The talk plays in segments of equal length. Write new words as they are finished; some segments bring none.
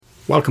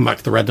Welcome back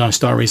to the Red Dice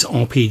Diaries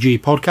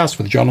RPG podcast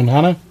with John and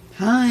Hannah.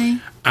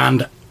 Hi.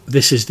 And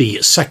this is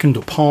the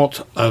second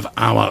part of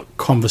our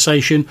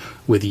conversation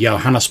with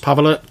Johannes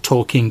Pavela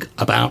talking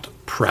about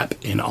prep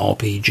in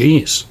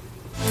RPGs.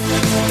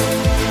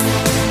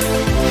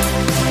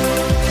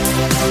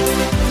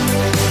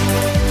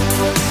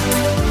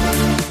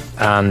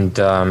 And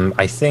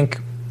I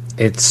think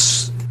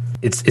it's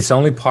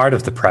only part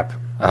of the prep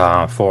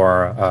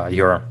for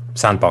your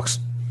sandbox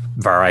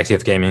variety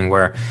of gaming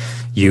where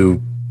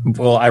you...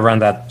 Well, I ran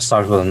that,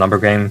 started with a number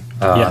game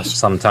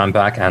some time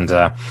back, and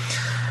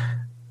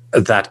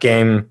that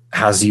game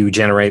has you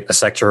generate a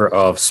sector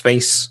of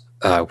space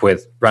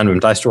with random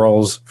dice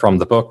rolls from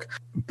the book,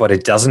 but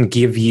it doesn't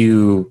give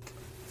you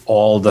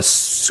all the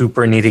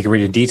super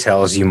nitty-gritty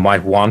details you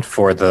might want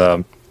for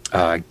the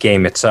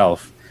game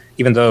itself,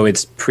 even though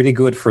it's pretty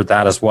good for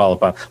that as well.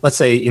 But let's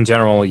say, in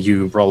general,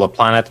 you roll a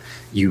planet,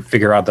 you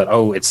figure out that,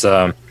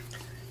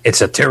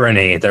 it's a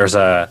tyranny, there's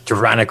a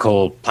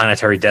tyrannical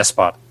planetary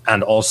despot,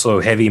 and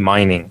also heavy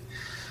mining.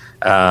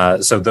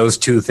 So those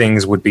two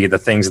things would be the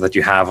things that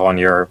you have on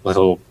your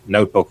little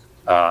notebook.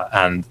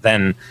 And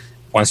then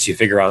once you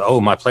figure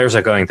out, my players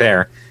are going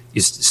there,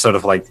 you sort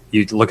of like,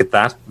 you look at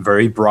that,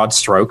 very broad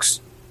strokes,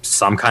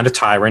 some kind of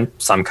tyrant,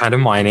 some kind of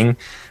mining.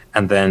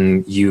 And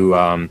then you,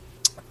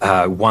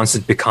 once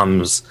it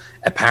becomes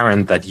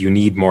apparent that you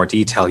need more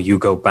detail, you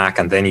go back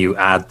and then you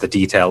add the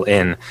detail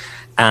in.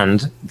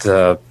 And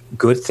the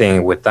good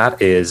thing with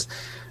that is,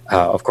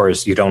 of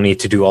course, you don't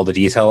need to do all the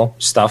detail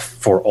stuff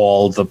for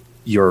all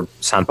your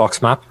sandbox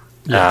map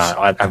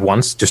at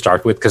once to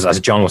start with, because as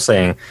John was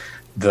saying,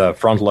 the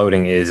front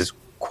loading is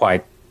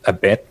quite a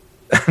bit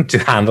to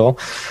handle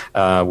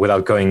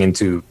without going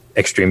into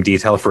extreme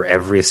detail for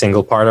every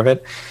single part of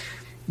it.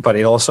 But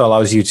it also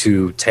allows you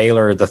to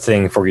tailor the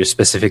thing for your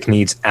specific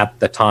needs at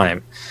the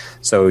time.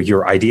 So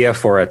your idea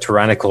for a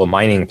tyrannical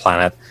mining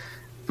planet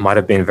might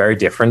have been very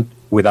different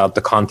without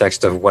the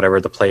context of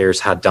whatever the players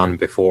had done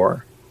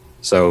before.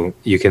 So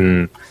you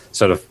can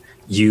sort of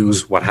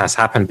use what has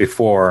happened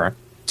before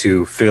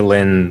to fill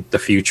in the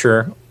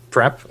future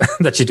prep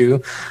that you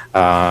do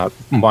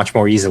much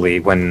more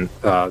easily when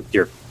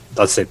you're,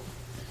 let's say,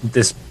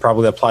 this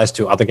probably applies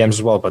to other games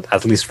as well, but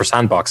at least for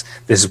Sandbox,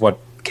 this is what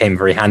came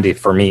very handy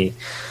for me,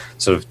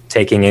 sort of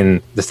taking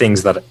in the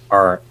things that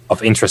are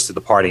of interest to the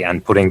party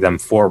and putting them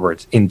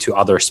forward into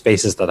other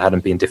spaces that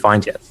hadn't been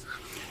defined yet.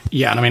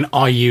 Yeah, and I mean,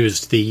 I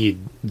used the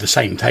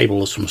same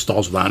table as from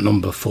Stars Without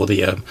Number for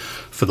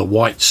the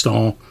White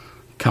Star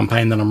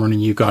campaign that I'm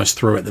running you guys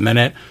through at the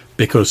minute,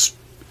 because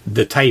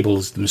the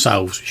tables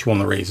themselves, which is one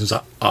of the reasons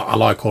I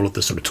like all of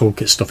the sort of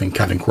toolkit stuff in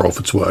Kevin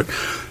Crawford's work,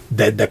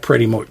 they're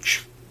pretty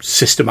much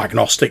system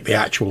agnostic, the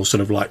actual sort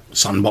of like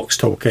sandbox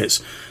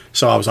toolkits.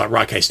 So I was like,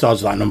 right, okay,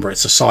 Stars Without Number,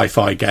 it's a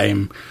sci-fi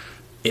game.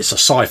 It's a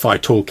sci-fi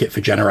toolkit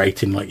for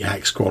generating like your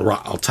hex scroll. Right,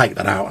 I'll take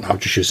that out and I'll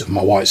just use it for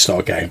my White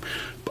Star game.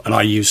 And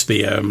I use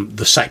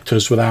the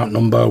Sectors Without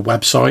Number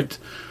website,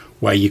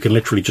 where you can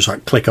literally just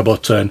like click a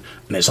button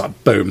and it's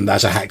like, boom,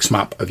 there's a hex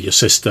map of your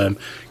system.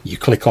 You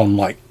click on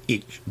like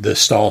the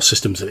star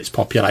systems that it's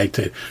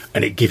populated,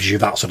 and it gives you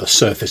that sort of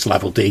surface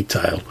level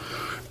detail.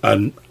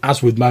 And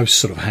as with most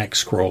sort of hex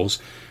scrolls,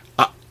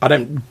 I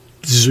don't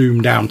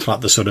zoom down to like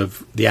the sort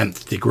of the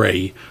nth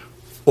degree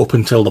up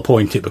until the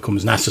point it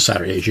becomes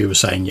necessary, as you were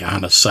saying,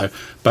 Johannes. So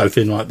both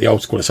in like the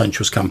Old School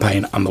Essentials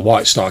campaign and the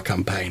White Star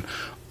campaign,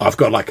 I've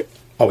got like,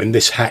 in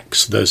this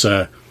hex there's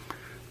a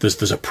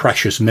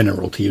precious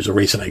mineral, to use a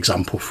recent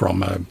example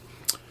from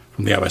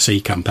the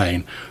OSE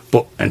campaign.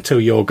 But until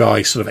your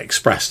guy sort of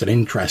expressed an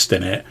interest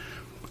in it,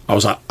 I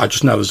was like, I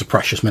just know there's a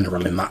precious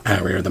mineral in that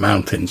area of the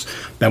mountains.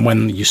 Then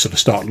when you sort of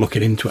start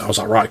looking into it, I was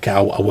like, right, okay,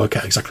 I'll work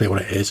out exactly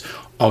what it is.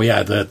 Oh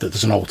yeah,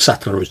 there's an old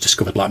settler who's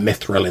discovered like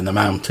mithril in the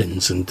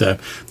mountains, and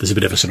there's a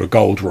bit of a sort of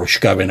gold rush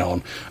going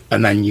on,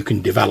 and then you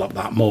can develop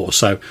that more.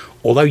 So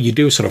although you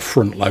do sort of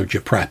front load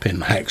your prep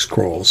in hex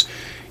crawls,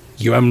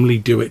 you only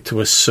do it to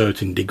a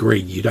certain degree.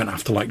 You don't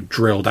have to like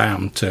drill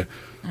down to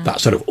that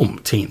sort of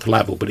umpteenth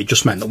level. But it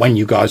just meant that when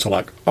you guys are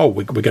like,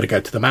 we're going to go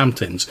to the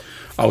mountains,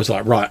 I was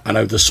like, right, I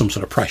know there's some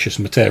sort of precious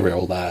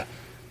material there,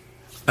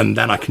 and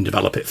then I can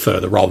develop it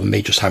further rather than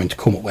me just having to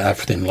come up with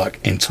everything like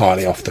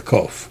entirely off the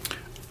cuff.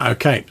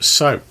 Okay,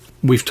 so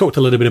we've talked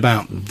a little bit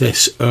about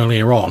this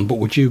earlier on, but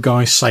would you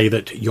guys say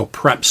that your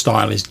prep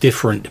style is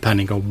different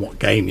depending on what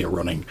game you're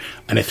running?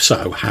 And if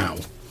so, how?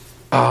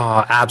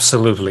 Oh,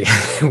 absolutely.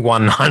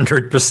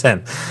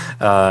 100%.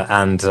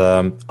 And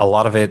a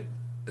lot of it,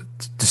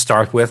 to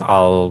start with,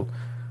 I'll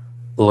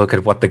look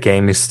at what the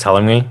game is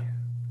telling me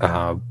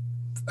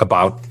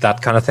about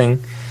that kind of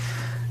thing.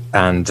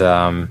 And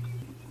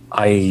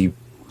I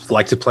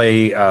like to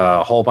play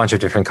a whole bunch of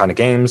different kind of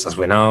games, as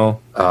we know,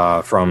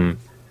 from,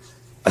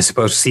 I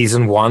suppose,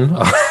 season 1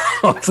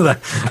 of the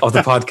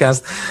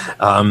podcast.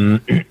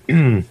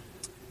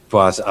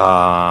 But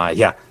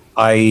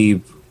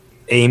I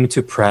aim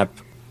to prep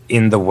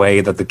in the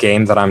way that the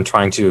game that I'm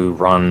trying to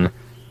run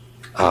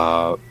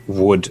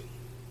would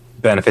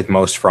benefit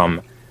most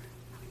from.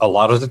 A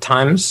lot of the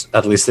times,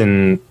 at least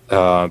in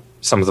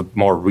some of the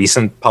more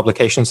recent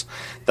publications,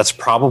 that's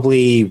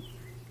probably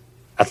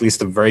at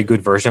least a very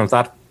good version of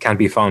that can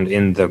be found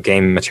in the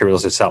game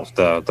materials itself.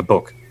 The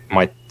book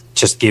might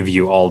just give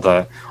you all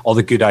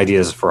the good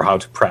ideas for how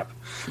to prep,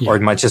 or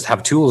it might just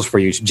have tools for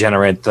you to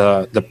generate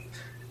the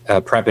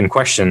prep in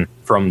question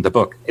from the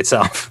book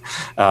itself.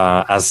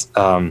 As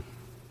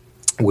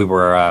we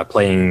were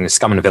playing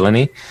Scum and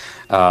Villainy,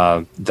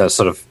 the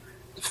sort of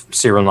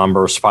serial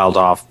numbers filed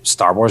off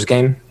Star Wars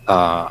game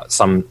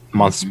some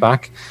months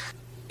back.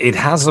 It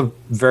has a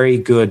very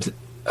good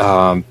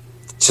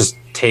just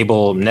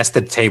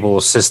nested table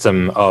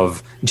system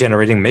of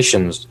generating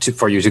missions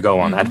for you to go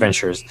on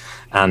adventures,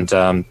 and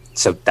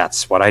so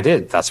that's what I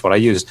did. That's what I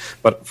used.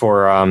 But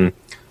for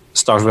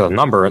Stars with a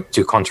Number,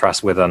 to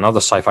contrast with another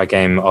sci-fi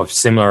game of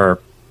similar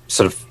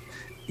sort of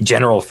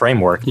general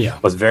framework,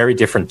 with very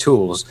different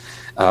tools,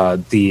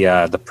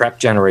 the prep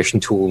generation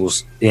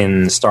tools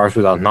in Stars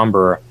Without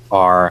Number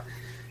are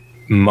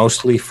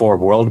mostly for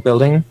world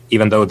building,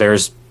 even though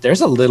there's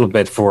a little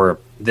bit for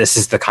this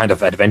is the kind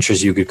of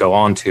adventures you could go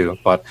on to,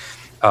 but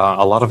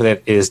a lot of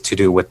it is to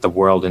do with the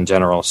world in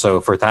general.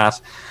 So for that,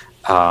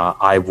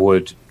 I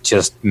would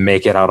just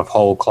make it out of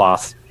whole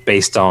cloth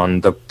based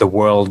on the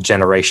world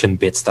generation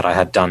bits that I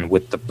had done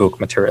with the book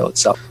material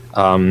itself.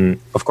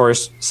 Of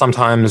course,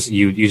 sometimes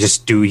you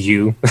just do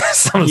you.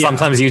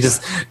 Sometimes you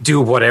just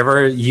do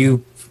whatever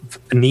you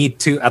need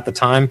to at the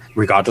time,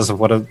 regardless of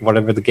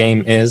whatever the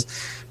game is.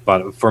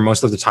 But for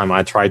most of the time,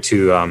 I try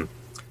to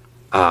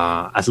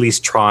at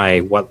least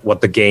try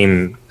what the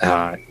game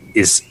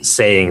is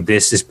saying.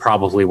 This is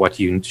probably what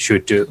you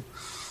should do.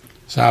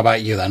 So how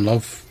about you then,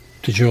 love?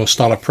 Did your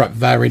style of prep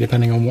vary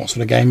depending on what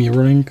sort of game you're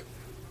running?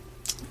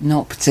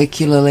 Not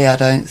particularly, I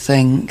don't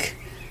think.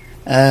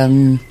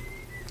 The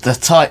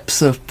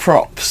types of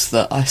props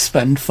that I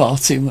spend far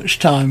too much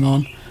time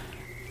on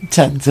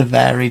tend to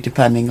vary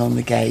depending on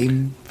the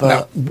game. But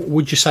now,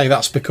 would you say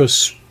that's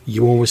because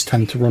you always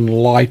tend to run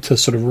lighter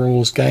sort of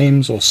rules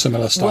games or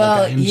similar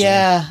style games?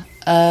 Yeah.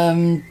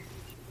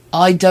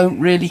 I don't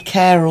really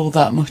care all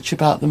that much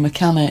about the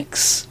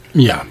mechanics.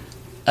 Yeah.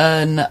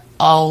 And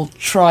I'll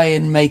try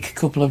and make a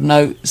couple of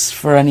notes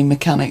for any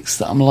mechanics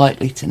that I'm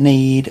likely to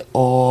need,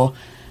 or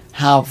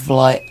have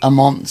like a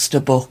monster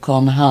book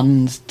on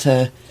hand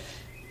to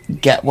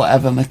get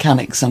whatever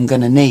mechanics I'm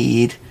going to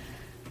need.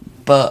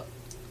 But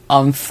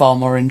I'm far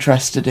more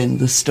interested in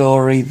the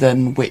story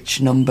than which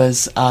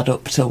numbers add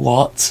up to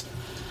what.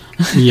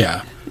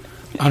 Yeah.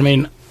 I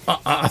mean,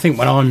 I think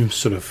when I'm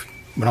sort of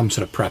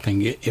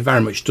prepping, it very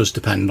much does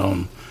depend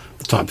on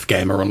the type of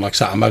game I run. Like I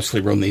said, I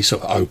mostly run these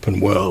sort of open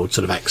world,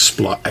 sort of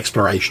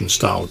exploration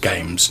style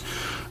games.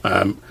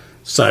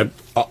 So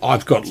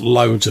I've got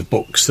loads of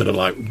books that are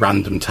like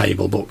random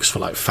table books for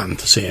like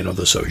fantasy and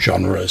other sort of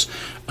genres.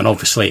 And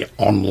obviously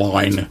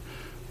online,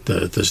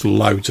 there's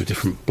loads of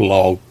different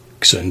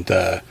blogs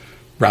and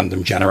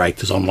random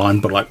generators online.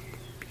 But like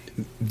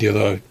the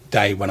other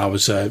day when I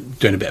was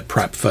doing a bit of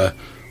prep for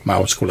my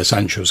Old School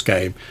Essentials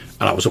game,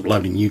 and I was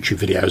uploading YouTube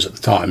videos at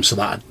the time, so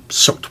that had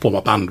sucked up all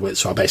my bandwidth,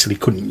 so I basically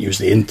couldn't use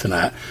the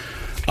internet.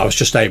 I was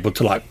just able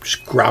to like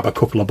just grab a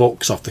couple of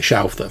books off the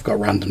shelf that have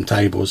got random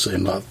tables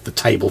in, like the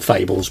Table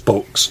Fables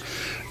books,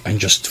 and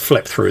just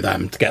flip through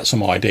them to get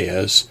some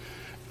ideas.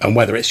 And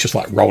whether it's just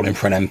like rolling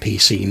for an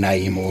NPC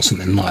name or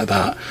something like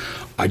that,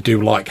 I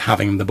do like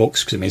having the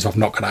books, because it means I've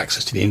not got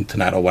access to the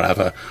internet or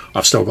whatever.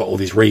 I've still got all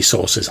these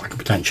resources I can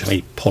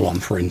potentially pull on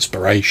for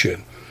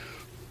inspiration.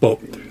 But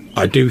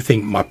I do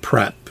think my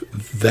prep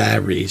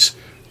varies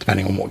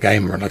depending on what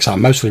game we're in. Like I said, I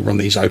mostly run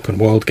these open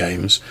world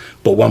games,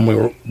 but when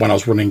I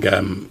was running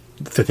the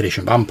 5th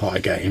edition Vampire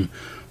game,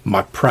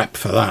 my prep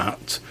for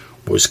that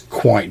was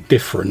quite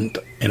different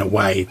in a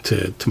way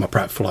to my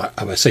prep for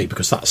like OSE,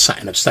 because that's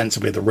set in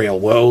ostensibly the real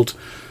world,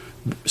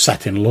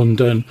 set in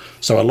London.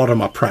 So a lot of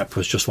my prep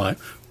was just like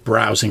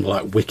browsing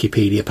like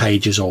Wikipedia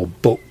pages or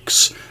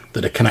books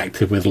that are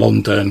connected with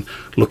London,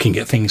 looking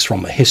at things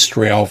from the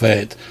history of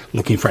it,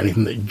 looking for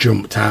anything that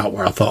jumped out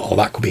where I thought, oh,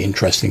 that could be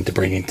interesting to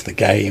bring into the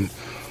game.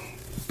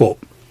 But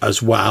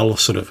as well,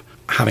 sort of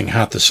having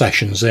had the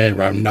sessions there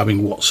around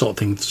knowing what sort of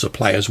things the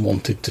players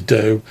wanted to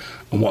do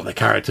and what the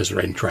characters are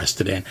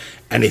interested in,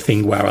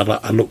 anything where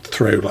I looked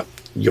through, like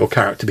your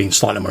character being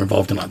slightly more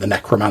involved in like the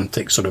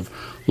necromantic sort of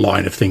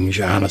line of things,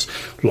 Johannes,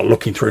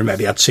 looking through,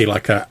 maybe I'd see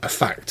like a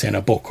fact in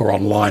a book or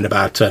online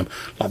about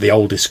like the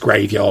oldest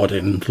graveyard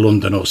in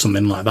London or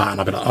something like that, and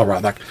I'd be like, all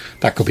right,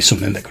 that could be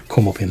something that could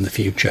come up in the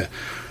future.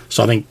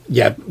 So I think,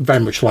 yeah,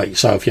 very much like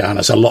yourself,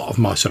 Johannes, a lot of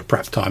my sort of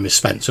prep time is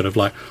spent sort of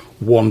like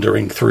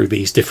wandering through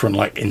these different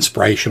like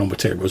inspirational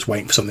materials,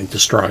 waiting for something to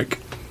strike.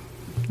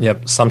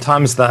 Yep.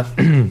 Sometimes that,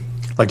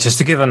 like, just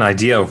to give an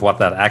idea of what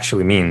that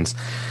actually means,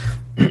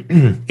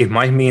 it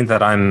might mean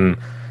that I'm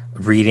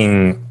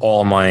reading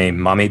all my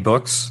mummy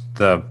books,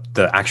 the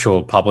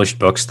actual published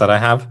books that I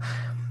have,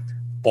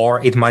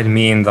 or it might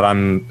mean that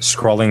I'm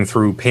scrolling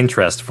through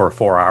Pinterest for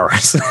 4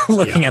 hours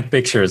looking at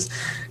pictures.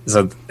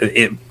 So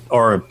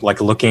or like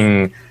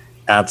looking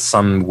at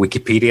some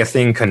Wikipedia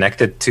thing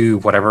connected to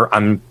whatever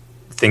I'm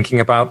thinking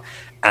about,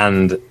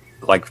 and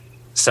like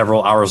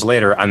several hours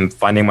later, I'm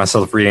finding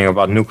myself reading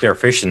about nuclear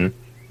fission,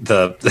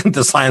 the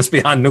the science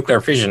behind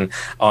nuclear fission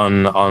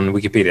on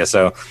Wikipedia.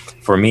 So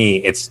for me,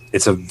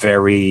 it's a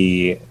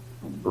very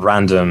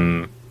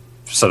random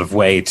sort of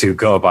way to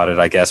go about it,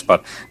 I guess.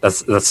 But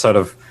that's sort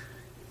of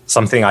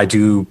something I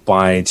do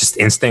by just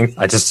instinct.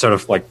 I just sort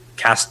of like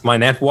cast my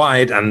net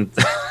wide and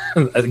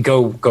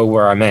go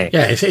where I may.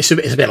 Yeah, it's a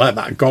bit like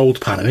that gold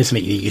panning, isn't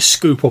it? You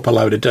scoop up a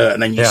load of dirt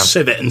and then you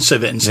sieve it and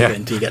sieve it and sieve it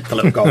until you get the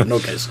little gold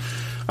nuggets.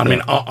 I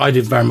mean, I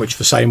did very much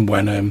the same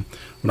when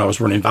I was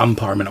running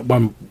Vampire. I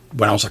mean,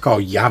 when I was like, oh,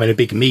 you're having a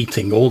big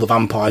meeting, all the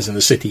vampires in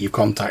the city you've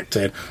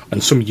contacted,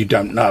 and some you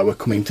don't know are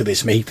coming to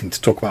this meeting to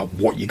talk about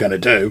what you're going to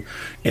do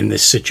in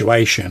this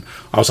situation.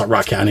 I was like,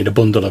 right, okay, I need a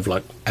bundle of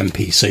like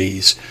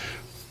NPCs.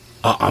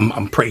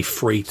 I'm pretty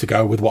free to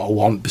go with what I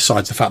want,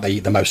 besides the fact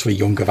they're mostly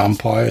younger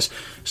vampires.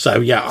 So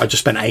yeah, I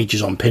just spent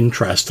ages on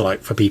Pinterest,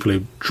 like, for people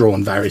who've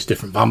drawn various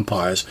different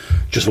vampires,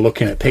 just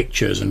looking at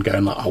pictures and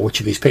going like, oh,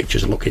 which of these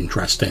pictures look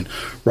interesting?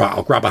 Right,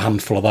 I'll grab a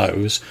handful of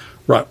those.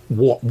 Right,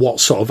 what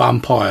sort of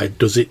vampire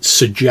does it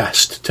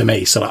suggest to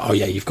me? So like, oh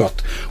yeah,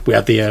 we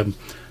had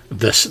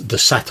the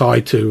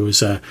Set-Eyed, who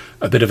was a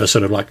bit of a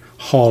sort of like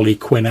Harley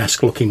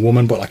Quinn-esque looking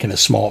woman, but like in a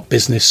smart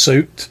business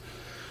suit.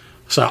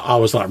 So I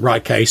was like,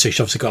 right, okay, so she's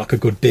obviously got like a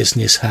good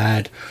business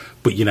head,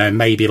 but, you know,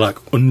 maybe like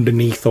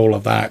underneath all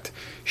of that,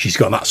 she's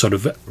got that sort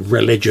of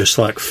religious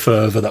like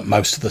fervour that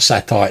most of the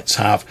Setites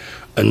have.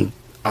 And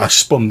I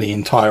spun the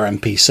entire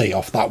NPC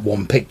off that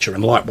one picture,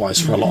 and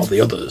likewise for a lot of the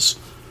others.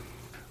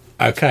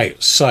 Okay,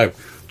 so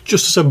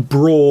just as a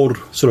broad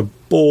sort of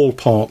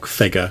ballpark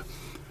figure,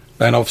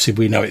 then obviously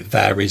we know it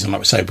varies, and like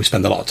we say, we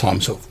spend a lot of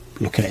time sort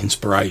of looking at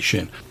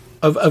inspiration.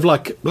 Of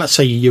like, let's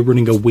say you're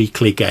running a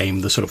weekly game,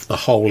 the sort of the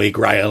holy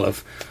grail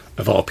of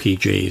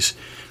RPGs.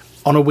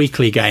 On a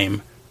weekly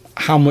game,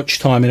 how much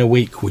time in a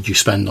week would you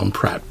spend on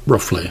prep,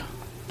 roughly?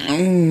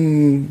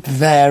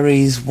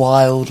 Varies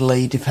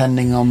wildly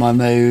depending on my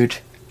mood.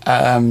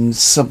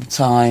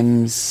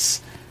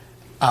 Sometimes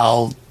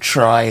I'll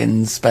try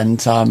and spend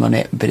time on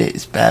it, but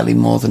it's barely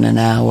more than an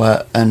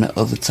hour, and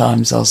other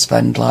times I'll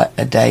spend like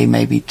a day,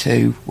 maybe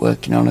two,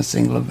 working on a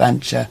single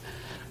adventure.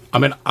 I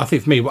mean, I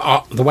think for me,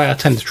 the way I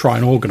tend to try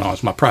and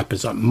organise my prep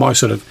is that my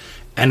sort of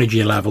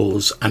energy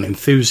levels and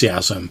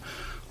enthusiasm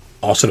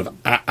are sort of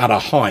at a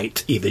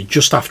height either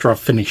just after I've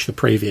finished the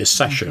previous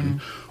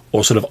session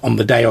or sort of on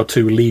the day or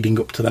two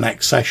leading up to the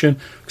next session.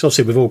 Because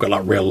obviously we've all got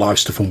like real life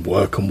stuff and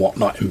work and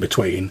whatnot in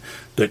between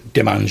that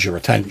demands your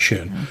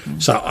attention.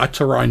 So I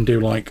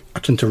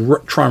tend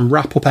to try and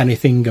wrap up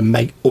anything and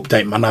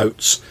update my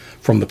notes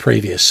from the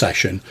previous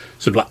session.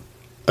 Sort of like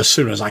as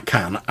soon as I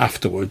can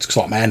afterwards, because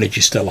like my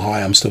energy's still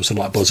high, I'm still sort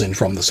of like buzzing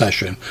from the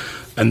session.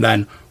 And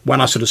then when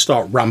I sort of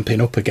start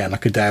ramping up again,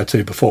 like a day or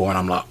two before, and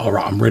I'm like, all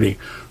right, I'm really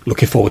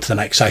looking forward to the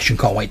next session,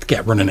 can't wait to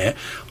get running it,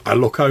 I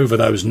look over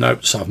those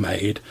notes I've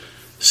made,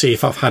 see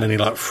if I've had any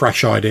like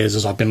fresh ideas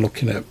as I've been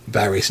looking at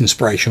various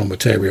inspirational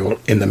material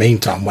in the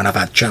meantime when I've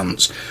had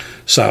chance.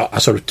 So I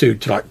sort of do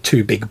like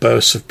two big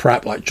bursts of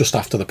prep, like just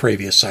after the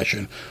previous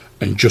session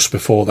and just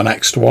before the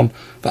next one.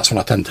 That's when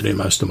I tend to do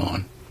most of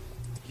mine.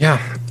 Yeah.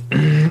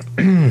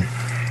 I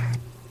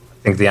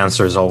think the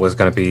answer is always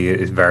going to be,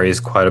 it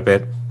varies quite a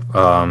bit,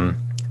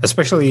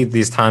 especially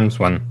these times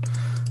when,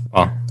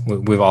 well,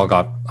 we've all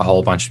got a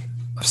whole bunch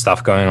of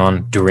stuff going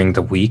on during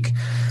the week.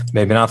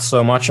 Maybe not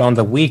so much on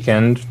the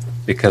weekend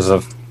because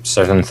of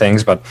certain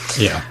things, but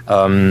yeah,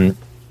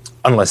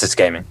 unless it's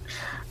gaming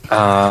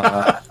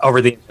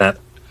over the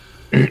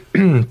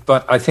internet.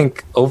 But I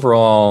think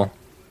overall,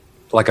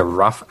 like a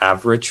rough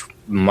average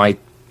might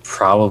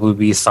probably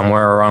be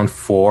somewhere around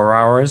 4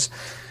 hours.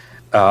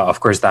 Of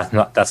course,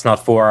 that's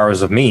not 4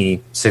 hours of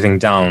me sitting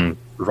down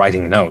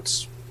writing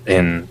notes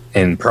in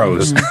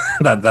prose.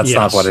 That's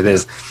not what it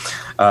is.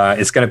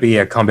 It's going to be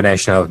a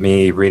combination of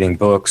me reading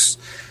books,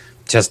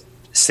 just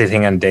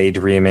sitting and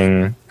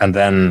daydreaming, and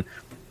then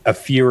a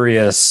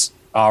furious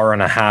hour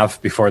and a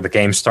half before the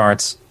game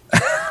starts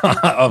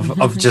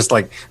of just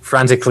like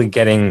frantically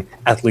getting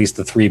at least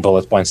the 3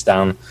 bullet points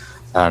down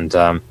and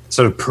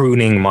sort of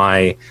pruning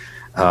my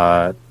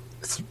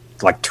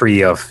like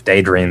tree of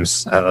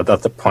daydreams at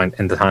the point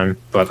in the time.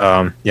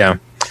 But yeah,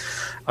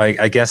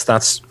 I guess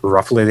that's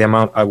roughly the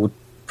amount I would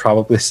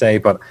probably say.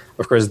 But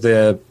of course,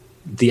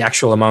 the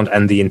actual amount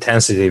and the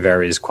intensity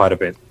varies quite a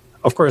bit.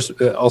 Of course,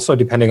 also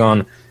depending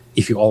on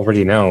if you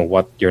already know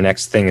what your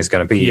next thing is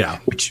going to be,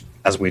 which,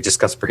 as we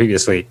discussed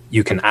previously,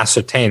 you can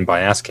ascertain by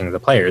asking the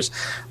players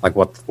like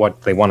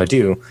what they want to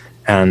do.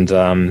 And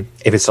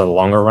if it's a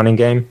longer running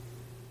game,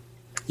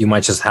 you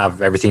might just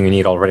have everything you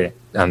need already,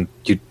 and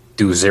you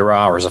do 0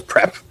 hours of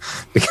prep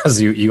because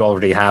you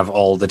already have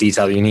all the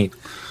detail you need.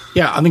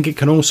 Yeah, I think it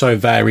can also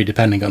vary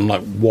depending on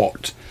like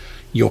what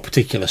your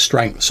particular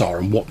strengths are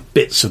and what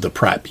bits of the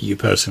prep you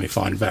personally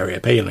find very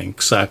appealing.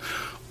 So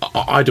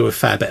I do a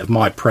fair bit of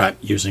my prep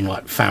using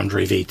like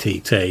Foundry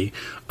VTT,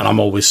 and I'm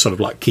always sort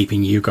of like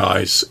keeping you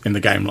guys in the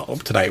game like,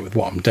 up to date with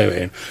what I'm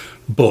doing.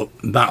 But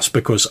that's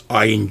because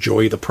I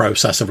enjoy the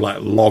process of like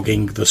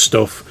logging the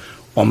stuff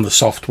on the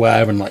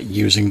software and like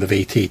using the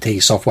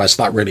VTT software,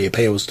 so that really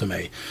appeals to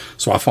me.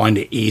 So I find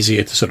it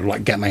easier to sort of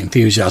like get my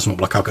enthusiasm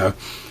up. Like I go,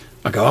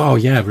 oh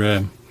yeah,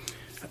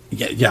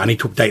 I need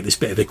to update this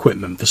bit of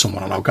equipment for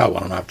someone, and I'll go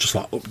on and I'll just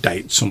like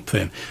update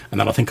something, and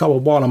then I think, oh well,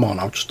 while I'm on,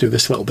 I'll just do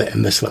this little bit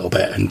and this little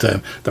bit, and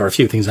there are a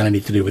few things I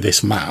need to do with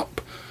this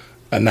map,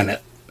 and then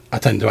I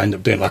tend to end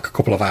up doing like a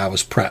couple of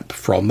hours prep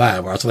from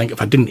there. Whereas I think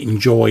if I didn't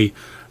enjoy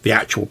the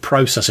actual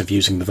process of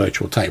using the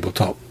virtual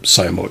tabletop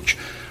so much,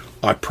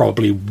 I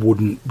probably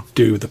wouldn't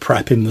do the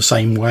prep in the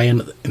same way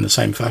and in the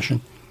same fashion.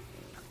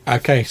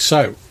 Okay,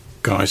 so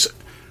guys,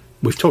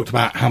 we've talked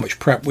about how much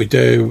prep we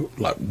do,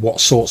 like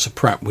what sorts of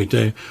prep we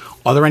do.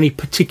 Are there any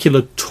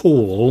particular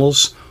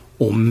tools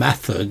or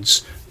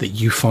methods that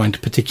you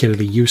find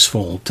particularly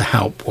useful to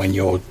help when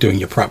you're doing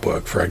your prep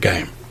work for a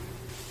game?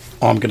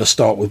 I'm going to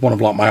start with one of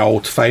like my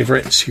old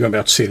favourites. You won't be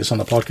able to see this on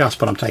the podcast,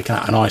 but I'm taking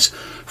out a nice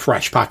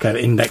fresh pack of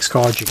index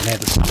cards. You can hear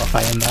the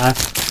cellophane there.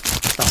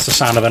 That's the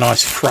sound of a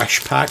nice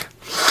fresh pack.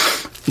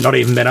 Not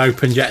even been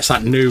opened yet. It's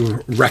that new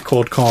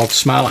record card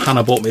smell.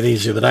 Hannah bought me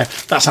these the other day.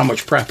 That's how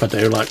much prep I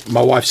do. Like,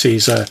 my wife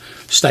sees a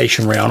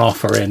stationery on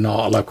offer in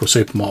our local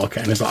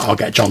supermarket and is like, I'll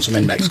get John some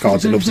index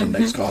cards. He loves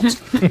index cards.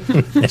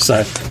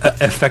 So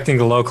affecting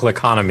the local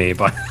economy.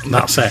 But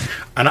that's it.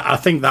 And I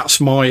think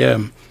that's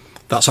my...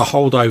 that's a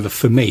holdover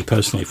for me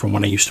personally from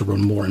when I used to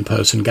run more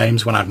in-person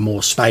games when I had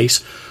more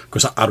space,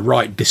 because I'd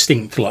write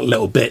distinct like,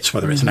 little bits,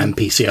 whether it's an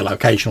NPC, a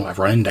location, or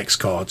whatever, on index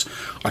cards.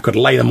 I could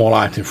lay them all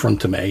out in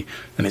front of me,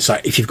 and it's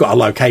like if you've got a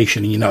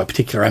location and you know a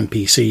particular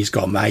NPC's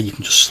gone there, you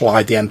can just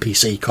slide the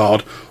NPC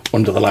card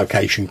under the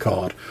location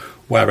card.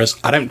 Whereas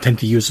I don't tend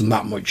to use them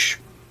that much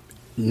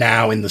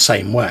now in the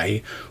same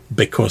way,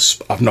 because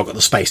I've not got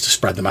the space to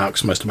spread them out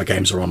because most of my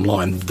games are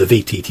online. The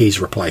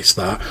VTTs replace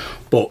that,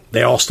 but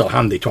they are still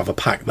handy to have a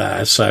pack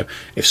there, so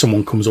if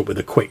someone comes up with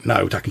a quick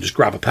note, I can just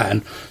grab a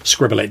pen,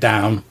 scribble it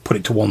down, put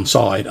it to one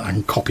side, and I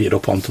can copy it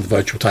up onto the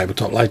virtual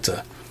tabletop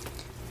later.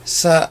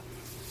 So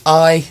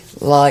I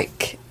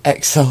like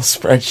Excel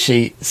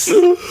spreadsheets.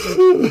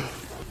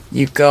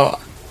 You've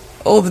got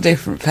all the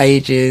different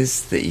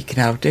pages that you can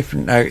have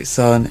different notes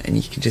on, and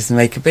you can just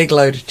make a big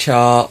load of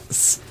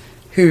charts,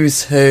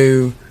 who's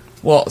who,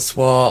 what's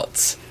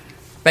what,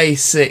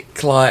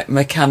 basic like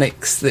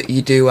mechanics that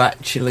you do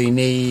actually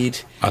need.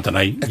 I don't know.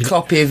 A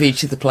copy of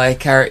each of the player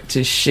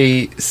characters'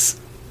 sheets,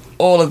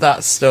 all of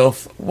that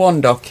stuff,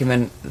 one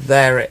document,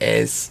 there it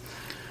is.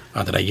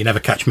 I don't know. You never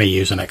catch me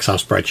using Excel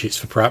spreadsheets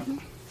for prep.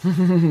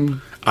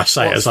 I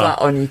say What's that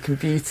on your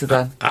computer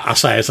then? I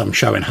say as I'm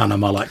showing Hannah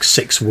my like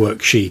 6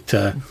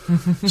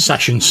 worksheet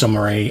session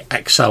summary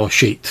Excel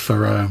sheet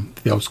for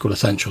the Old School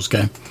Essentials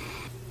game.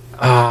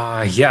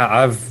 Yeah,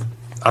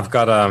 I've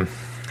got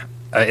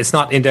it's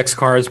not index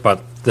cards,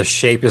 but the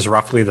shape is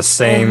roughly the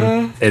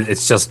same.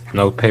 It's just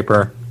note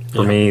paper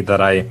for me that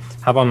I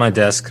have on my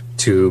desk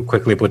to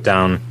quickly put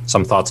down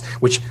some thoughts,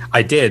 which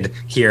I did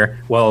here.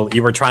 Well,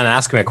 you were trying to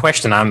ask me a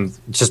question. I'm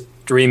just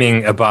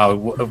dreaming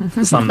about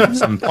some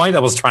point I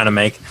was trying to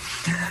make.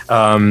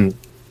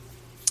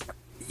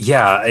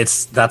 Yeah,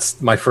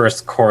 that's my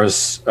first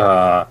course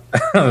to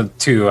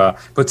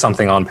put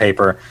something on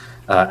paper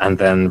and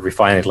then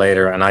refine it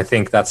later. And I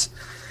think that's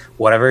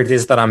whatever it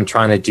is that I'm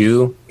trying to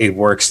do, it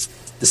works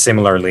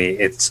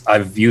similarly.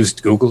 I've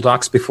used Google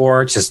Docs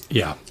before. Just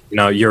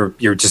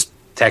you're just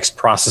text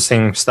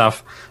processing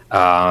stuff.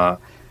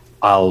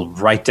 I'll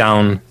write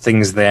down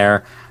things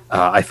there.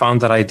 I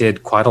found that I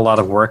did quite a lot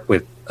of work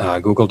with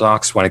Google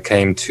Docs when it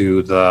came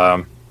to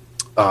the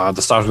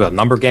start of the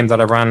number game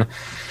that I ran.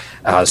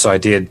 So I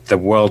did the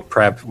world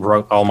prep,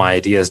 wrote all my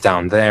ideas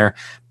down there.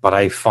 But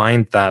I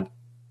find that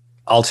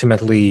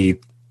ultimately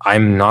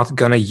I'm not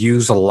going to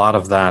use a lot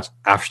of that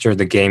after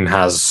the game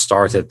has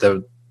started.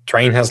 The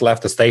train has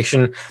left the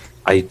station.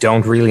 I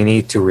don't really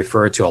need to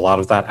refer to a lot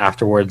of that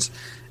afterwards.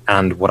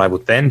 And what I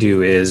would then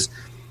do is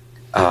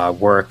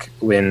work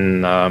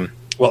in...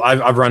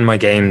 I've run my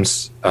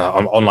games,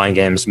 online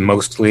games,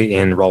 mostly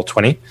in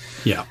Roll20.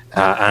 Yeah.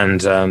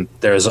 And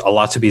there's a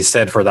lot to be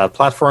said for that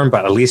platform,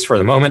 but at least for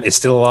the moment, it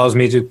still allows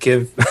me to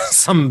give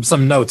some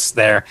notes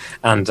there.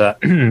 And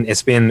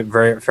it's been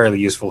fairly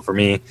useful for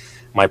me,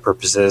 my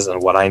purposes,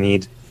 and what I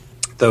need.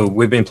 Though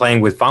we've been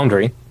playing with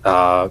Foundry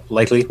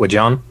lately with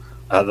John.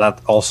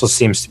 That also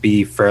seems to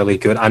be fairly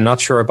good. I'm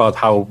not sure about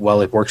how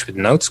well it works with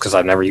notes, because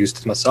I've never used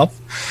it myself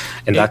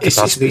in that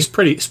capacity.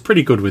 It's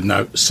pretty good with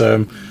notes.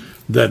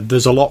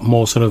 There's a lot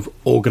more sort of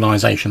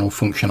organisational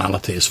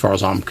functionality as far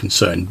as I'm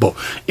concerned, but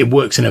it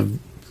works in a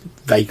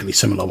vaguely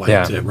similar way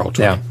to Roll20.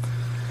 Yeah,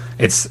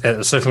 it's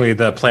certainly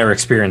the player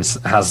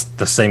experience has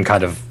the same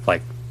kind of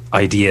like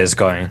ideas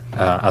going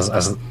as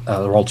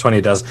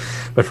Roll20 does.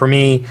 But for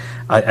me,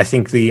 I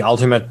think the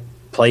ultimate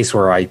place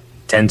where I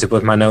tend to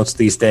put my notes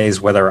these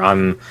days, whether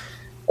I'm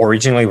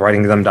originally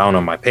writing them down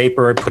on my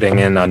paper, putting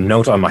in a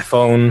note on my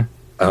phone,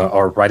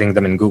 or writing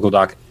them in Google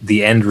Doc,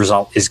 the end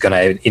result is going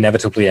to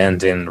inevitably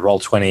end in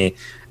Roll20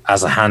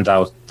 as a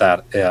handout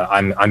that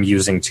I'm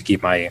using to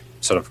keep my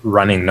sort of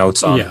running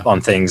notes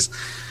on things.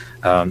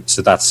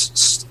 So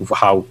that's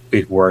how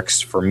it works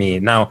for me.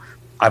 Now,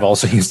 I've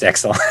also used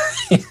Excel.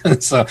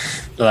 So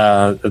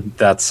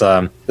that's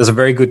a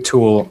very good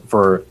tool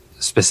for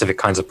specific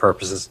kinds of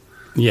purposes.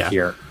 Yeah.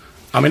 Here.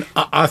 I mean,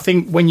 I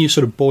think when you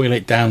sort of boil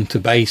it down to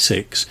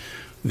basics,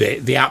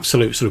 the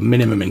absolute sort of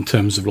minimum in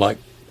terms of like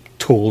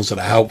tools that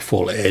are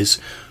helpful is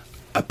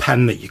a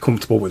pen that you're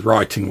comfortable with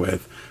writing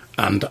with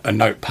and a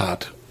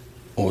notepad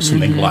or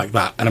something like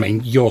that. And I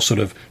mean, your sort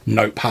of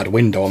notepad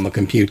window on the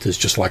computer is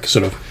just like a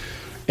sort of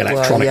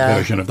electronic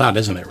version of that,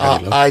 isn't it?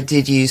 Really, I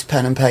did use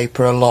pen and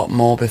paper a lot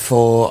more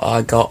before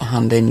I got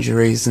hand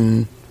injuries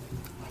and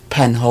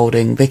pen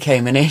holding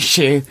became an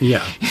issue.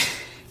 Yeah.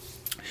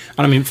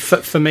 And I mean,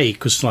 for me,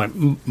 because like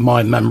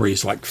my memory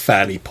is like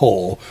fairly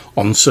poor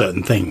on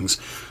certain things,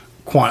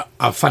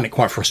 I've found it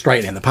quite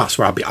frustrating in the past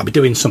where I'd be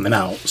doing something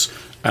else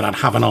and I'd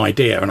have an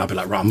idea and I'd be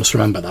like, right, I must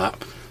remember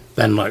that.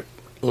 Then like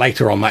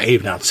later on that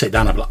evening, I'd sit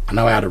down and I'd be like, I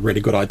know I had a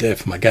really good idea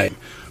for my game,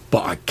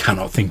 but I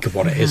cannot think of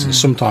what it is. And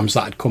sometimes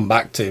that'd come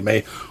back to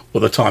me,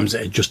 other times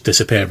it'd just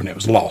disappear and it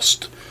was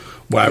lost.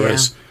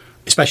 Whereas,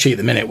 especially at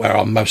the minute where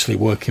I'm mostly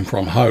working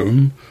from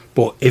home,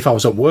 but if I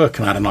was at work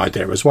and I had an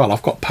idea as well,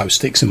 I've got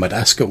post-its in my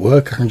desk at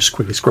work. I can just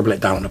quickly scribble it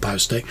down on a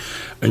post-it,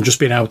 and just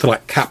being able to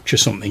like capture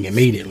something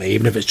immediately,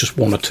 even if it's just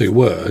 1 or 2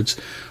 words,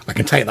 I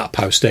can take that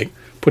post-it,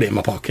 put it in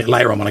my pocket.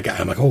 Later on when I get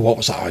home, like, oh, what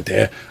was that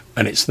idea?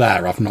 And it's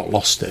there. I've not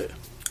lost it.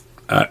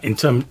 In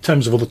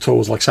terms of other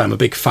tools, like I say, I'm a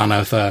big fan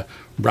of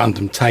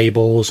random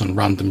tables and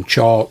random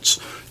charts,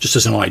 just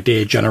as an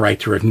idea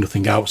generator, if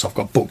nothing else. I've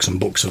got books and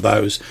books of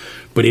those.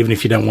 But even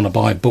if you don't want to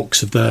buy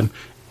books of them,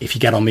 if you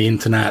get on the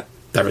internet,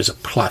 there is a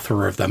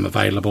plethora of them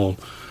available.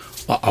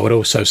 I would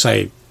also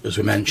say, as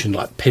we mentioned,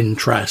 like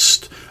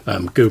Pinterest,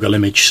 Google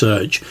image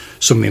search,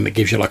 something that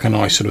gives you like a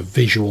nice sort of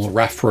visual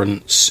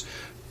reference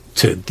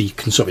you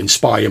can sort of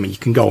inspire. I mean, you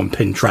can go on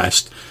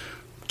Pinterest,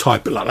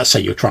 type, like, let's say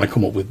you're trying to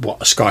come up with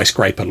what a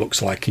skyscraper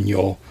looks like in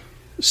your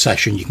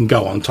session. You can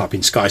go on, type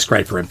in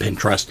skyscraper in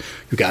Pinterest,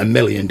 you get a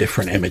million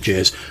different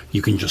images.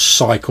 You can just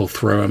cycle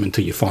through them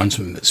until you find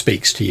something that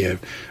speaks to you,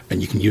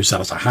 and you can use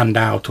that as a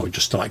handout or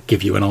just to like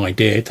give you an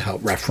idea to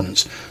help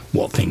reference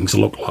what things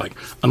look like.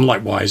 And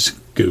likewise,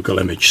 Google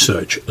image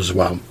search as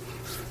well.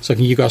 So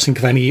can you guys think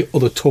of any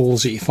other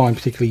tools that you find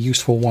particularly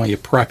useful while you're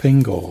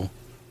prepping? Or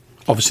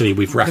obviously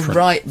we've referenced the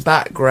right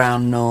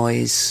background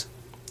noise.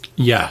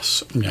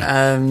 Yes.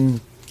 Yeah.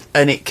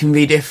 And it can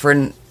be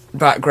different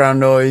background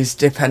noise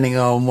depending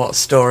on what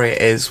story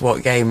it is,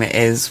 what game it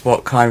is,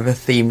 what kind of a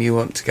theme you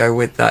want to go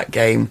with that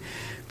game.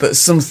 But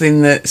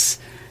something that's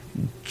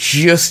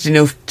just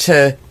enough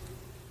to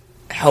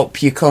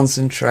help you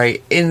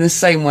concentrate in the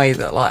same way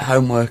that like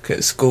homework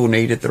at school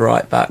needed the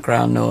right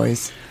background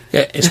noise.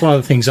 Yeah, it's one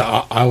of the things that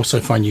I also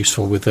find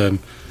useful with the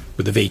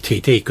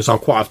VTT, because I'll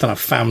quite often have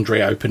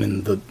Foundry open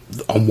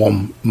on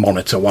one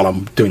monitor while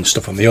I'm doing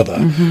stuff on the other.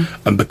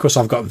 And because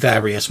I've got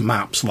various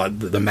maps, like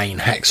the main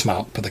hex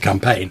map for the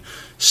campaign,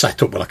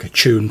 set up with like a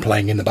tune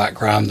playing in the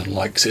background, and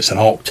like 'cause it's an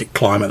Arctic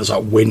climate, there's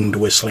like wind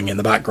whistling in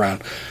the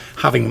background,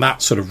 having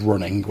that sort of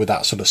running with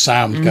that sort of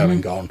sound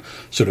going on,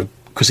 sort of,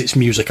 because it's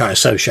music I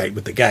associate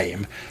with the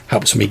game,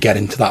 helps me get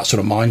into that sort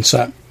of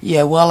mindset.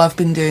 Yeah, while I've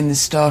been doing the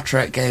Star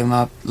Trek game,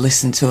 I've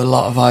listened to a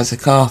lot of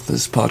Isaac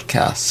Arthur's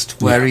podcast,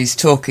 where he's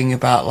talking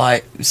about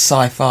like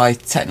sci-fi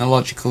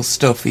technological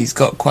stuff. He's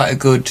got quite a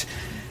good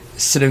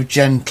sort of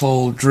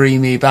gentle,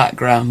 dreamy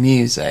background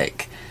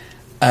music,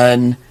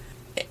 and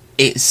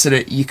it's sort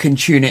of, you can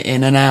tune it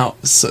in and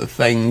out sort of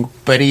thing,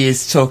 but he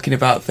is talking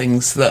about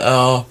things that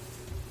are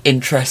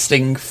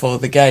interesting for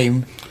the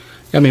game.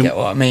 I mean, get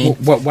what I mean?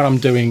 What I'm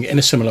doing in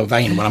a similar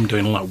vein, when I'm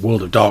doing like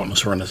World of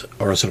Darkness or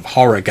a sort of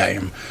horror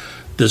game,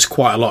 there's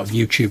quite a lot of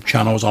YouTube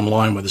channels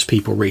online where there's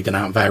people reading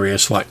out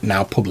various like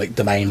now public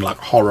domain like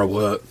horror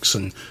works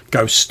and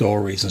ghost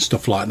stories and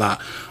stuff like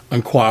that.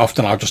 And quite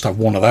often I'll just have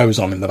one of those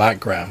on in the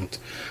background,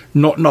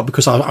 not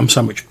because I'm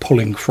so much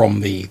pulling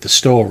from the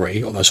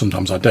story, although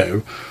sometimes I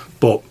do,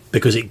 but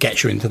because it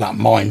gets you into that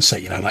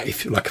mindset. You know, like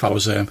if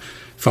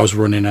I was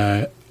running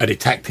a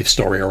detective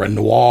story or a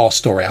noir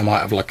story, I might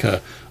have like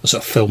a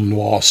sort of film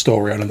noir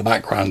story on in the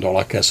background, or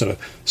like a sort of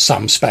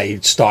Sam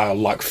Spade style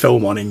like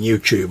film on in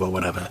YouTube or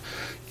whatever,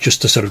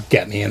 just to sort of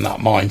get me in that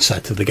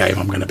mindset of the game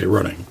I'm going to be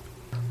running.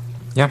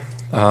 Yeah.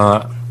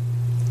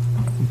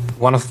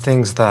 One of the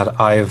things that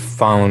I've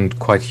found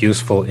quite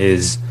useful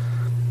is,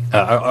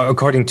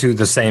 according to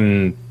the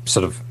same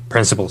sort of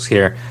principles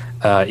here,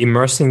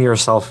 immersing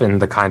yourself in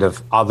the kind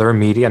of other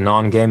media,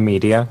 non-game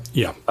media,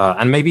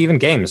 and maybe even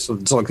games.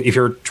 So like if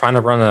you're trying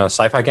to run a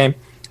sci-fi game,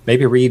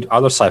 maybe read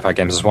other sci-fi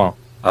games as well,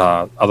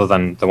 other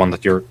than the one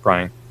that you're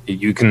running.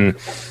 You can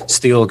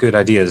steal good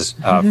ideas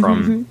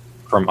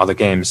from other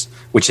games,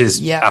 which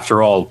is,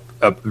 after all,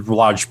 a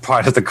large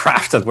part of the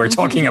craft that we're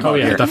talking about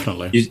here.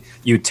 Definitely.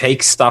 You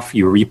take stuff,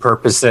 you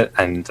repurpose it,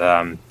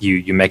 and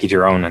you make it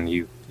your own, and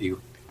you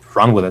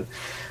run with it.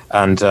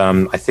 And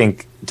I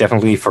think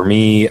definitely for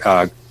me,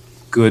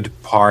 good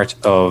part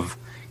of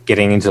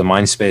getting into the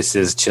mind space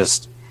is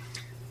just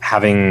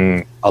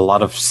having a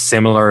lot of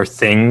similar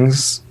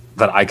things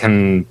that I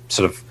can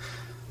sort of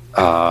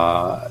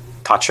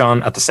touch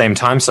on at the same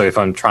time. So if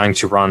I'm trying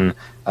to run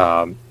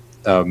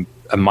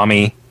a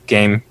mummy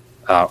game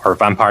or a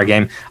vampire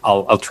game,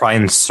 I'll try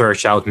and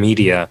search out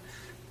media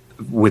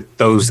with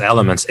those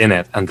elements in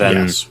it, and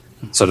then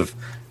sort of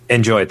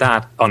enjoy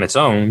that on its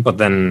own. But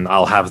then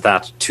I'll have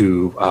that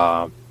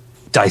to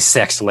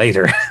dissect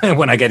later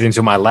when I get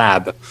into my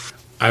lab.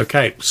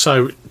 Okay,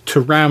 so to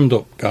round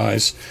up,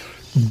 guys,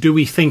 do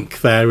we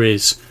think there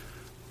is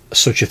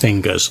such a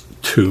thing as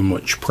too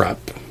much prep?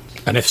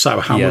 And if so,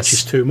 how much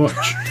is too much?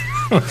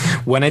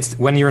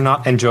 when you're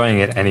not enjoying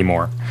it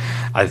anymore.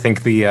 I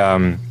think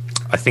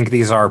I think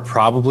these are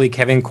probably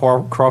Kevin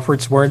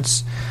Crawford's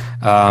words.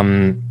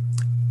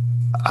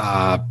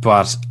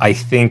 But I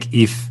think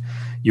if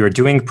you're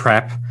doing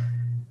prep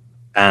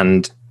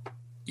and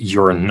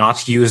you're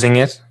not using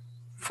it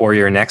for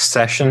your next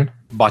session,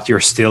 but you're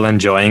still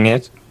enjoying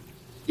it,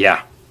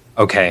 yeah,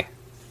 okay,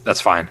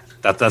 that's fine.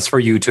 That's for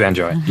you to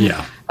enjoy.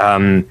 Yeah.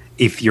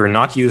 If you're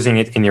not using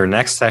it in your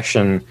next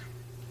session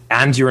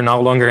and you're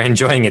no longer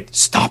enjoying it,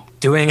 stop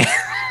doing it.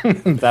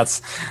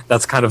 That's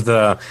kind of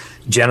the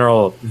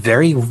general,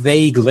 very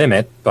vague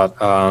limit, but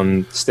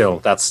still,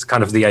 that's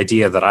kind of the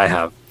idea that I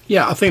have.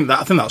 Yeah, I think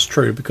that's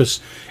true, because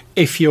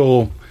if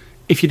you're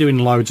doing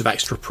loads of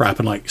extra prep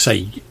and, like,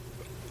 say,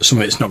 some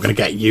of it's not going to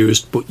get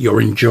used, but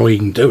you're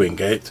enjoying doing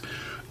it,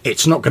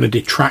 it's not going to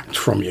detract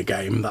from your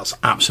game. That's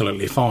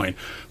absolutely fine.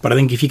 But I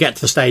think if you get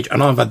to the stage,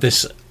 and I've had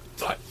this,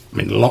 like, I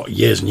mean, a lot of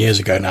years and years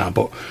ago now,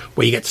 but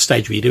where you get to the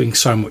stage where you're doing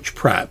so much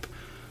prep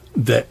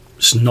that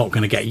it's not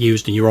going to get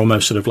used, and you're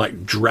almost sort of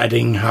like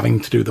dreading having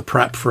to do the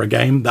prep for a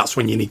game, that's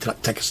when you need to,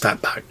 like, take a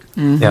step back.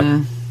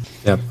 Mm-hmm.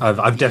 Yeah,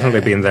 I've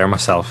definitely been there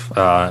myself.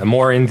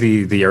 More in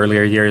the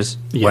earlier years,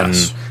 when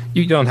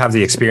you don't have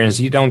the experience,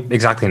 you don't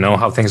exactly know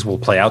how things will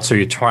play out, so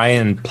you try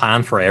and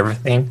plan for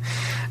everything,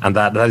 and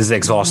that is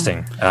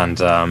exhausting. And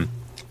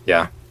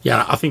yeah,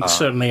 I think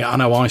certainly, I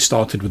know I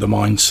started with a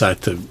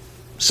mindset of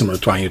similar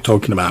to what you're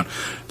talking about,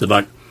 that,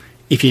 like,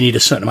 if you need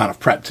a certain amount of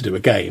prep to do a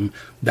game,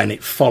 then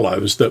it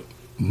follows that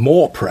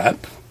more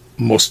prep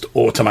must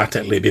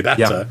automatically be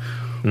better. Yeah.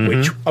 Mm-hmm.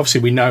 Which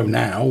obviously we know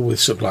now, with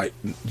sort of like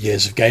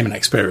years of gaming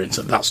experience,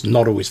 that that's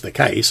not always the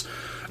case.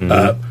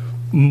 Mm-hmm.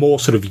 More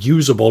sort of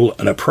usable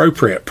and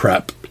appropriate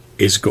prep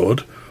is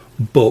good,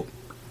 but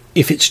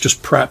if it's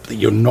just prep that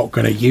you're not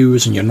going to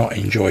use and you're not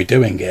enjoy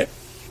doing it,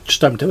 just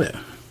don't do it.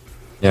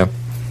 Yeah,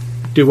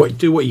 do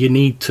what you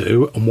need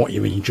to and what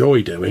you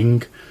enjoy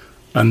doing,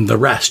 and the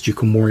rest you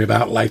can worry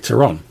about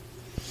later on.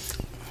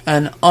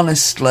 And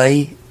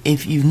honestly,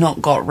 if you've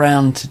not got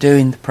round to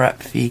doing the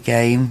prep for your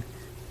game,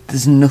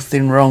 there's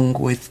nothing wrong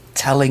with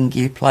telling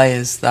your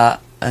players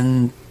that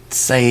and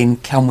saying,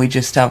 can we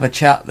just have a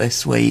chat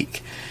this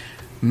week?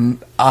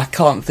 I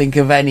can't think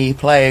of any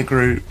player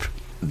group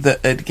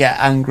that would get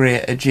angry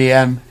at a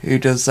GM who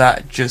does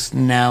that just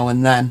now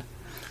and then.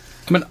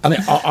 I mean,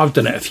 I've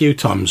done it a few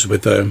times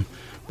with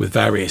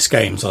various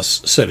games. I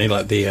certainly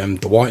like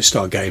the White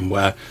Star game,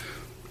 where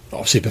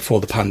obviously before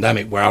the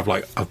pandemic, where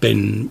I've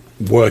been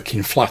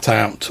working flat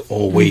out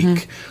all week.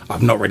 Mm-hmm.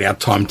 I've not really had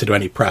time to do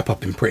any prep. I've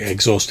been pretty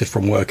exhausted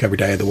from work every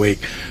day of the week,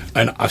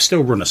 and I've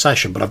still run a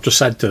session. But I've just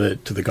said to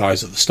the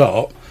guys at the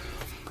start,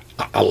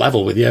 I'll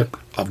level with you,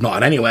 I've not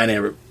had anywhere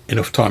near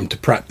enough time to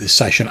prep this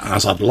session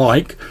as I'd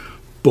like,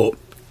 but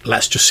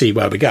let's just see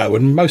where we go.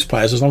 And most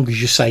players, as long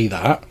as you say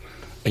that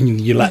and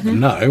you let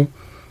them know,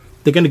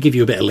 they're going to give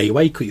you a bit of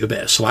leeway, cut you a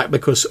bit of slack,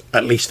 because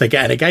at least they're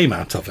getting a game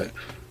out of it.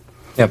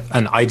 Yep,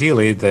 and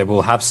ideally they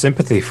will have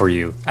sympathy for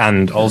you,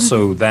 and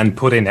also then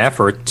put in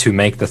effort to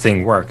make the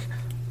thing work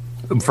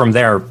from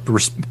their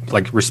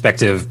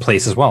respective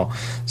place as well.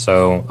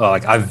 So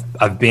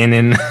I've been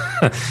in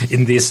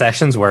in these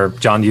sessions where,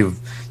 John,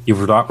 you've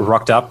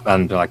rocked up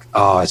and like,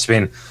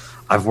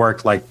 I've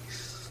worked like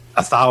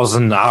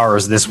 1,000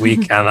 hours this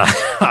week and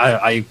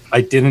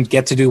I didn't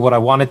get to do what I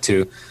wanted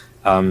to.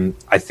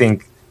 I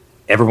think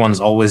everyone's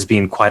always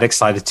been quite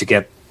excited to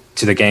get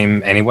to the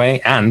game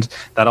anyway, and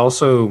that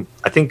also,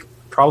 I think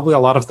probably a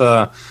lot of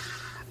the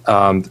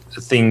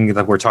thing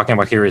that we're talking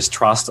about here is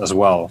trust as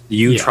well.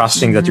 You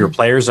trusting that your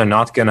players are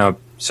not gonna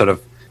sort of,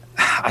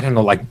 I don't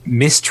know, like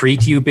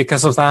mistreat you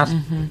because of that,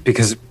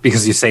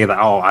 because you say that,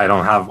 I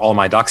don't have all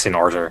my ducks in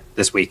order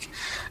this week,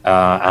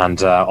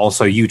 and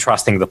also you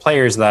trusting the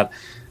players that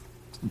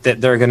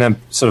they're gonna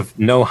sort of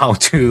know how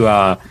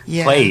to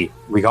play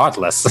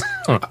regardless.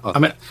 I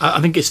mean, I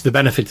think it's the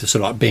benefit of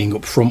sort of like being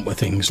upfront with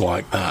things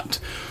like that,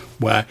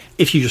 where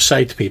if you just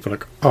say to people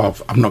like,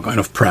 I've not got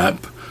enough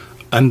prep,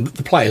 and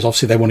the players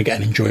obviously they want to get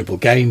an enjoyable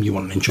game, you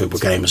want an enjoyable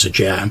game as a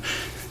GM.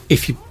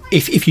 If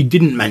you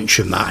didn't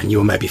mention that and you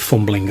were maybe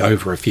fumbling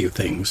over a few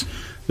things,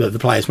 the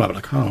players might be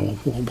like,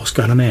 what's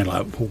going on here?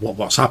 Like,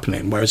 what's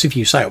happening? Whereas if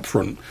you say up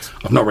front,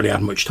 I've not really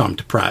had much time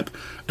to prep,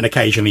 and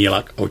occasionally you're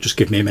like, just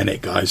give me a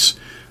minute, guys.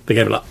 They're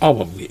going to be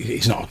like,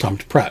 he's not had time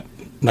to prep.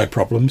 No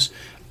problems.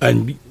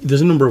 And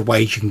there's a number of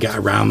ways you can get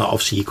around that.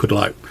 Obviously, you could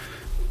like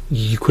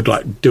you could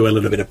like do a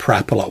little bit of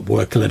prep or like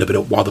work a little bit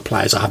up while the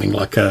players are having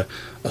like a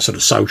sort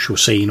of social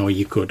scene, or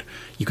you could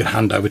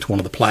hand over to one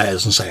of the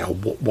players and say, oh,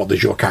 what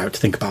does your character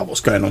think about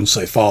what's going on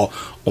so far?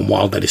 And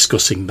while they're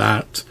discussing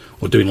that,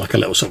 or doing like a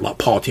little sort of like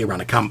party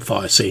around a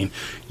campfire scene,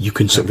 you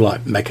can sort of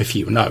like make a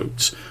few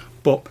notes.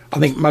 But I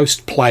think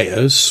most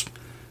players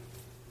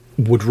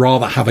would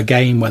rather have a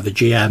game where the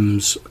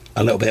GM's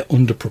a little bit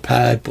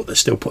underprepared, but they're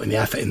still putting the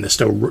effort in, they're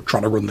still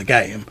trying to run the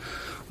game,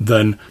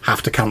 than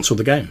have to cancel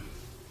the game.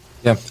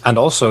 Yeah, and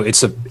also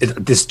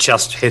this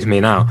just hit me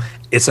now.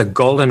 It's a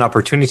golden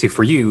opportunity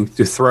for you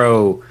to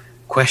throw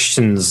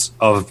questions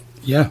of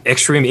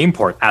extreme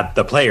import at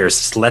the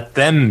players. Let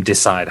them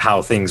decide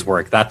how things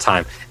work that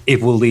time.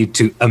 It will lead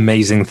to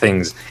amazing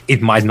things.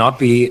 It might not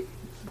be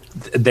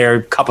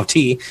their cup of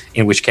tea,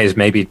 in which case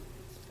maybe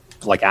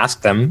like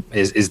ask them,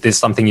 is this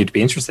something you'd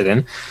be interested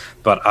in?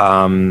 But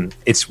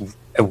it's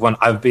when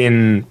I've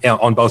been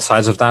on both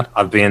sides of that,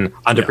 I've been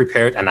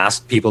underprepared and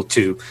asked people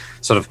to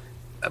sort of,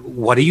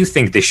 what do you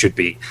think this should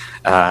be?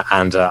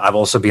 And I've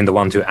also been the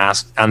one to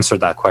answer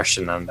that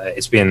question, and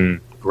it's been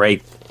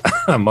great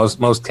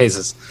most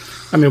cases.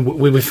 I mean,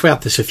 we've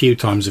had this a few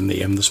times in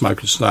the Smoke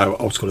and Snow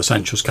Old School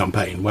Essentials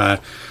campaign, where,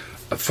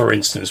 for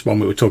instance, when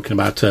we were talking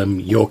about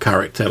your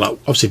character, like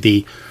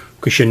obviously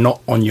because you're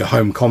not on your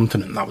home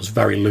continent, that was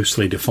very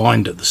loosely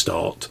defined at the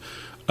start.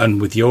 And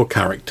with your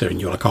character,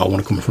 and you're like, oh, I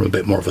want to come from a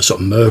bit more of a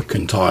sort of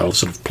mercantile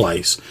sort of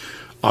place.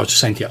 I was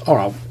just saying to you, all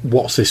right,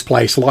 what's this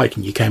place like?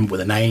 And you came up with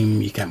a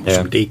name, you came up with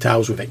some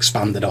details, we've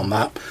expanded on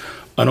that.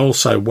 And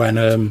also when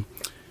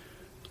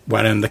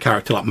the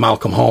character like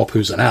Malcolm Harp,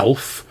 who's an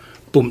elf,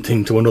 bumped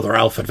into another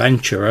elf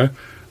adventurer,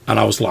 and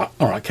I was like,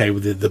 all right, okay,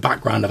 well, the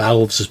background of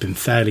elves has been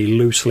fairly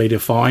loosely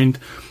defined.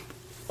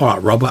 All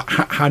right, Robert,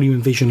 how do you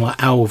envision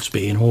like elves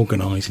being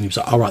organised? And he was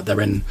like, all right, they're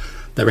in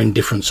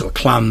different sort of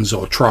clans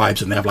or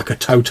tribes, and they have like a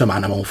totem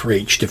animal for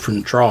each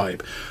different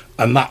tribe.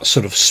 And that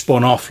sort of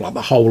spun off like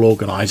the whole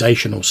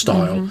organisational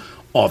style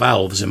of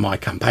elves in my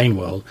campaign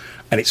world.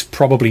 And it's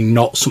probably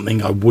not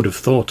something I would have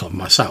thought of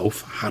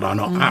myself had I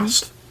not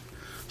asked.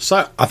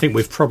 So I think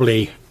we've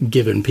probably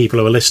given people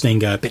who are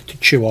listening a bit to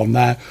chew on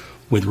there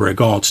with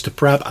regards to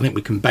prep. I think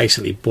we can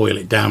basically boil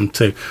it down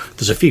to,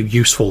 there's a few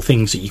useful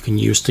things that you can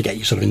use to get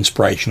your sort of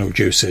inspirational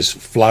juices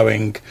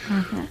flowing.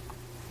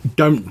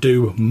 Don't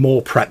do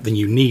more prep than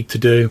you need to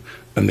do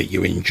and that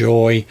you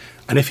enjoy.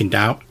 And if in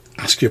doubt,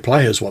 ask your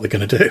players what they're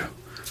going to do.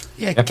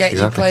 Yeah, get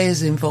your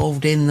players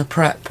involved in the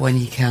prep when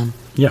you can.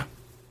 Yeah.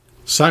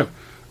 So,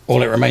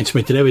 all it remains for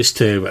me to do is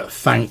to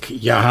thank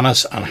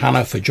Johannes and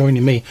Hannah for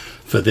joining me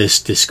for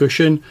this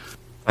discussion.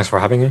 Thanks for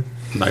having me.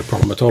 No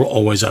problem at all.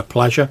 Always a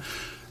pleasure.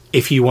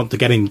 If you want to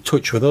get in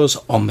touch with us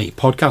on the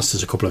podcast,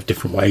 there's a couple of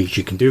different ways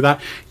you can do that.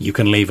 You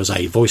can leave us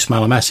a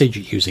voicemail message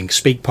using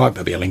SpeakPipe.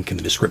 There'll be a link in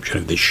the description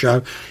of this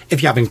show.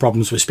 If you're having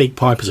problems with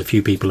SpeakPipe, as a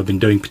few people have been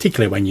doing,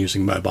 particularly when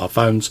using mobile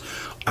phones,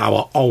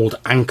 our old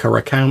Anchor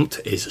account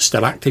is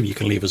still active. You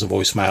can leave us a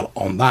voicemail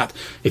on that.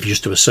 If you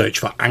just do a search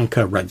for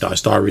Anchor Red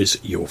Dice Diaries,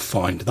 you'll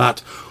find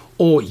that.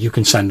 Or you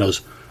can send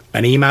us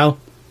an email,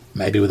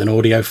 maybe with an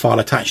audio file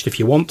attached if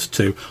you want,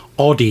 to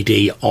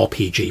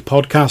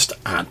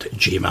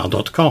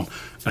rddrpgpodcast@gmail.com.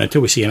 And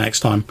until we see you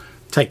next time,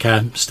 take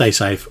care, stay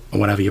safe, and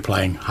whenever you're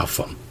playing, have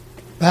fun.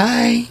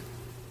 Bye.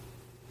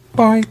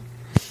 Bye.